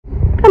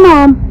Come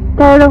on,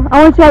 turtle.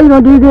 I want to see how you're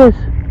going to do this.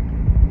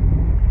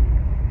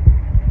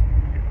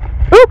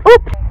 Oop,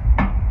 oop.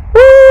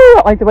 Ooh,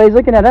 I like the way he's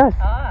looking at us.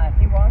 Ah,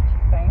 he wants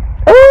things.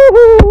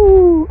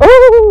 Ooh,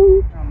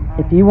 ooh.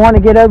 If you want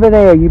to get over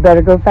there, you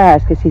better go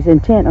fast because he's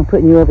intent on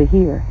putting you over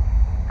here.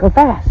 Go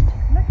fast.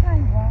 Look how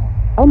he walks.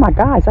 Oh my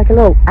God, it's like a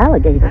little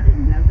alligator. I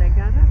didn't know they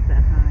got up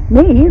that high.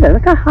 Me either.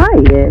 Look how high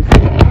he is.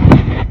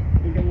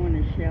 You don't want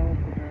to shell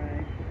for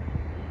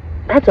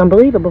the That's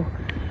unbelievable.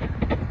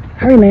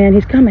 Hurry, man.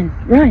 He's coming.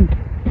 Run.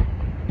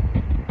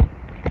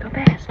 Go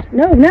fast.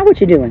 No, now what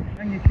you doing?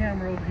 Bring your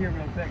camera over here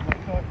real quick. We'll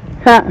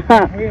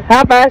talk to you.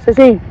 How fast is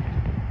he? He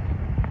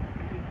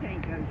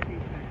can't go too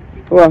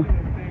fast. Well.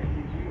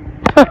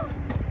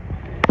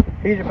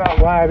 He's about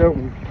wide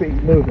open, feet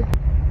moving.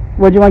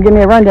 What do you want to give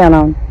me a rundown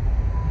on?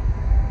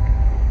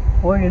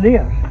 Where he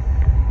lives?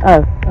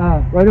 Oh.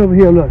 Right over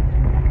here, look.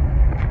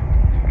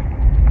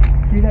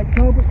 See that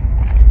culvert?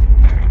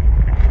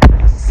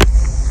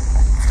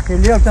 He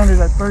lives under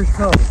that first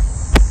culvert.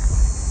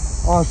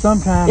 Or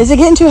sometimes... Is it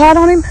getting too hot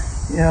on him?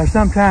 Yeah,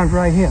 sometimes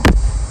right here.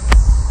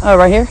 Oh,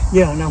 right here?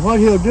 Yeah, now what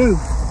he'll do,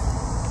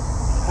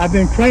 I've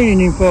been training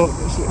him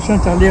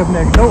since I lived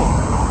next door.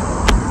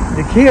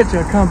 The kids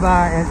will come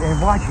by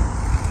and watch him.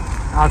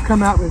 I'll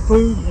come out with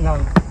food and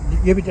I'll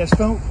give it that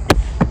stump.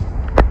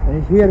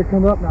 And he's here to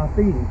come up and I'll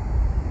feed him.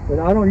 But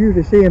I don't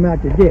usually see him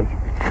out the ditch.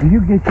 And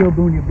you get your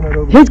boonie blood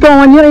over. He's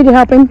going. You need to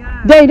help him.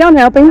 Dave, don't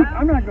help him.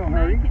 I'm not going to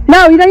hurt him.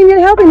 No, you don't even need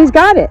to help him. He's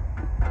got it.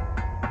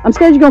 I'm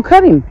scared you're going to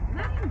cut him.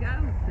 Let him go,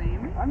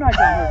 Sammy. I'm not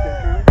going to hurt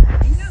that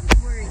turtle. He knows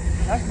where he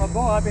is. That's my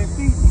boy. I've been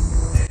feeding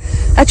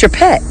him. That's your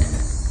pet.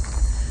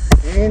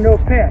 He ain't no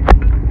pet.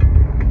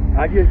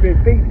 I just been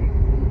feeding him.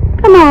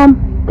 Come on,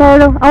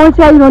 turtle. I want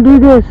to see how you're going to do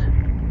this.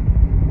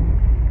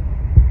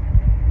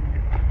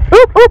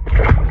 Oop, oop.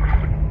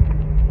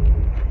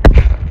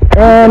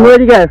 And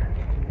where'd he go?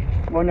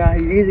 Well, now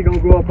he's either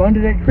going to go up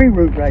under that tree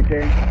root right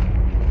there.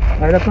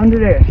 Right up under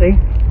there, see?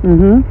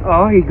 Mm-hmm.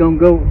 Or he's going to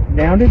go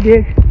down the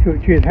ditch to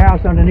his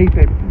house underneath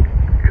that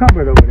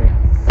cupboard over there.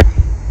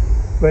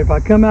 But if I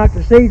come out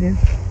this evening,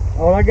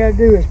 all I got to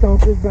do is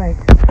stomp this bank.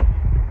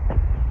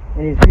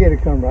 And he's here to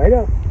come right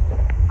up.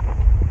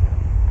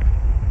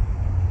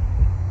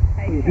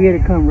 He's here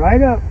to come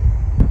right up.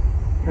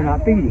 And I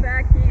feed him.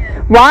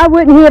 Why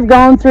wouldn't he have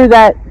gone through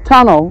that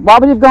tunnel? Why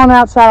would he have gone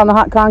outside on the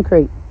hot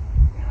concrete?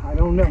 I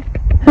don't know.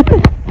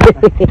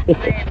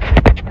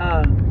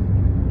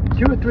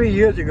 2 or 3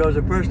 years ago was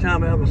the first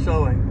time I ever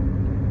saw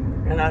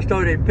him. And I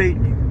started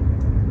feeding him.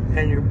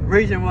 And the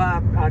reason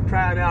why I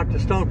tried out to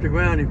stomp the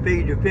ground and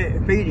feed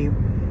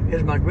him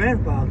is my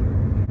grandfather.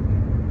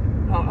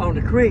 On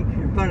the creek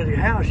in front of the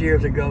house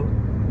years ago,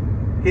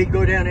 he'd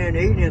go down there in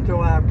the evening and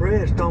throw out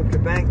bread, stomp the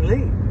bank and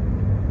leave.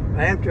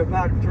 After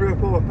about 3 or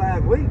 4 or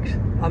 5 weeks,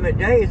 I mean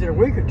days, in a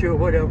week or two or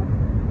whatever,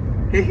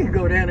 he could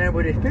go down there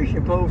with his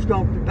fishing pole,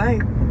 stomp the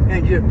bank,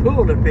 and just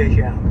pull the fish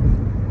out.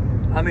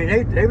 I mean,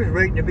 they was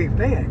ready to be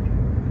fed.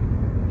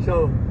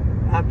 So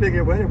I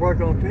figured, well, they work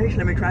on fish,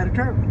 let me try the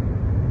turtle.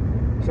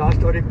 So I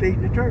started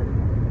feeding the turtle.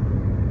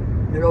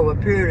 And over a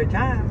period of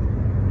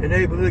time, the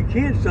neighborhood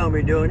kids saw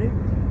me doing it,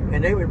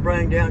 and they would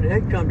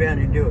they'd come down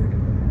and do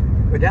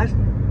it. But that's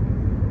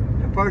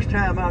the first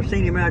time I've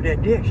seen him out of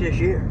that ditch this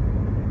year.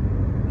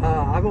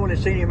 I've only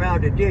seen him out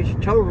of the ditch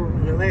total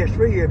in the last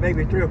 3 years,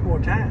 maybe 3 or 4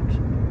 times.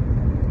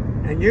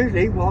 And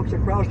usually he walks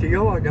across the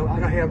yard. I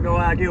don't have no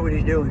idea what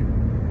he's doing.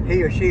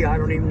 He or she, I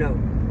don't even know.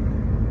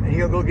 And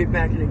he'll go get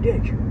back in the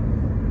ditch.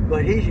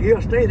 But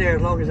he'll stay there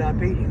as long as I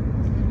feed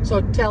him. So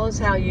tell us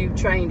how you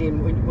trained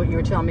him, what you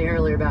were telling me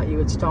earlier about you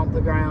would stomp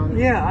the ground.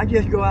 Yeah, I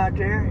just go out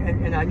there,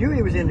 and I knew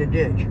he was in the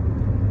ditch.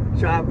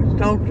 So I would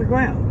stomp the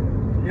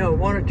ground. You know,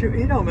 1 or 2,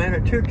 you know, man,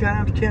 or 2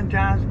 times, 10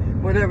 times,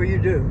 whatever you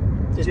do.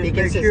 Just make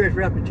sure it's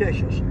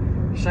repetitious.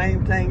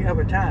 Same thing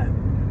every time.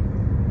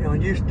 You know,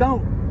 when you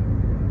stomp,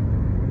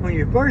 when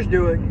you first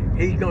do it,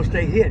 he's going to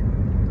stay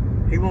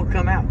hidden. He won't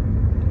come out.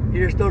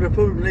 You just throw the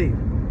food and leave.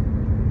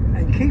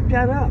 And keep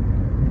that up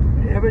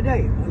every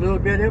day, a little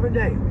bit every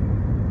day.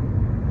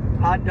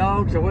 Hot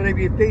dogs or whatever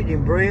you feed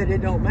him, bread,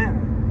 it don't matter.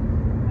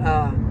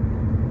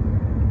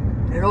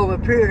 And over a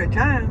period of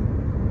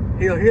time,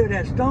 he'll hear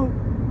that stomp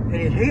and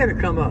his head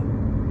will come up.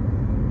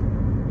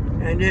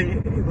 And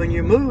then when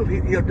you move,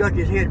 he'll duck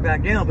his head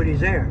back down, but he's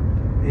there.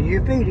 And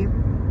you feed him.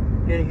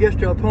 Then it gets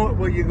to a point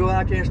where you go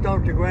out there and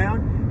stomp the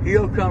ground.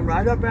 He'll come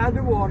right up out of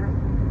the water,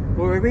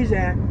 wherever he's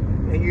at,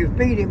 and you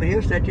feed him, and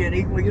he'll sit there and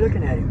eat while you're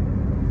looking at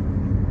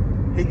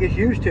him. He gets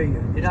used to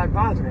you. You're not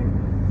bothering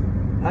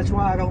him. That's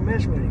why I don't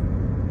mess with him.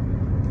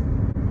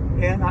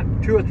 And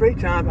 2 or 3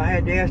 times I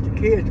had to ask the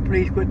kids to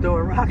please quit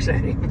throwing rocks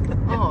at him.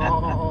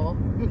 Oh.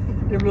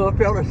 Them little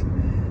fellas.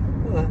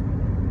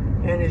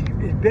 And it's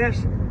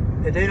best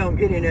that they don't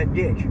get in that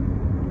ditch,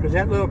 because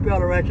that little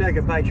fella right there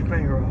can bite your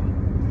finger off.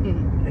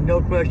 And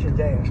no questions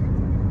asked.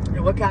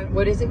 And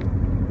what is he?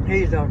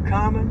 He's a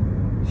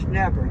common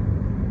snapper.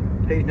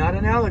 He's not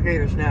an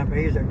alligator snapper.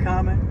 He's a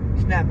common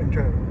snapping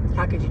turtle.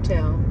 How could you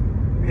tell?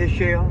 His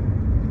shell.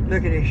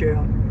 Look at his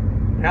shell.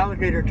 The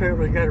alligator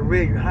turtle has got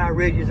high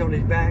ridges on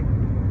his back.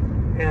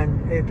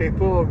 And if they're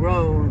full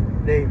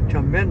grown, they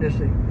tremendous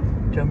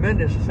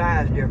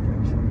size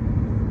difference.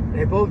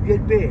 They both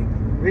get big,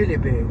 really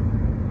big.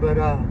 But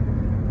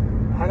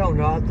I don't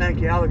know. I think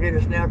the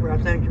alligator snapper, I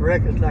think the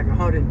record's like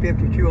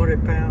 150,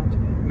 200 pounds,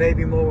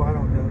 maybe more. I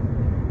don't know.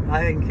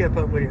 I hadn't kept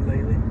up with it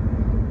lately.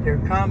 Their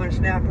common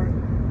snapper,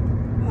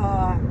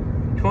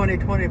 20,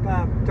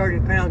 25, 30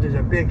 pounds is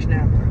a big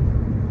snapper.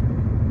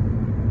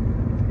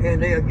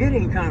 And they are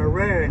getting kind of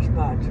rare in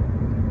spots.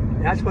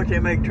 That's what they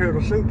make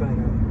turtle soup out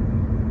of.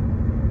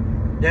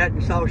 That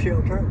and soft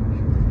shell turtles.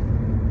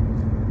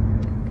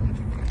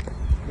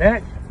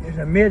 That is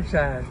a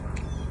mid-sized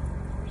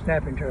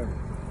snapping turtle.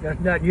 That's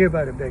not near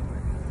about a big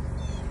one.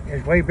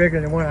 It's way bigger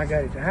than the one I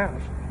got at the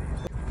house.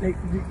 They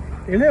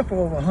live for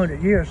over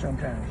 100 years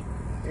sometimes.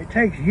 It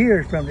takes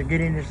years for them to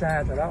get any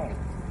size at all.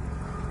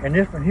 And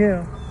this one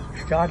here,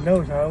 God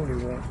knows how old he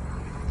was.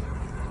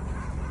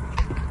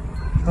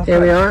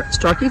 There we are,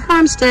 Starkey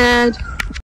Farmstead.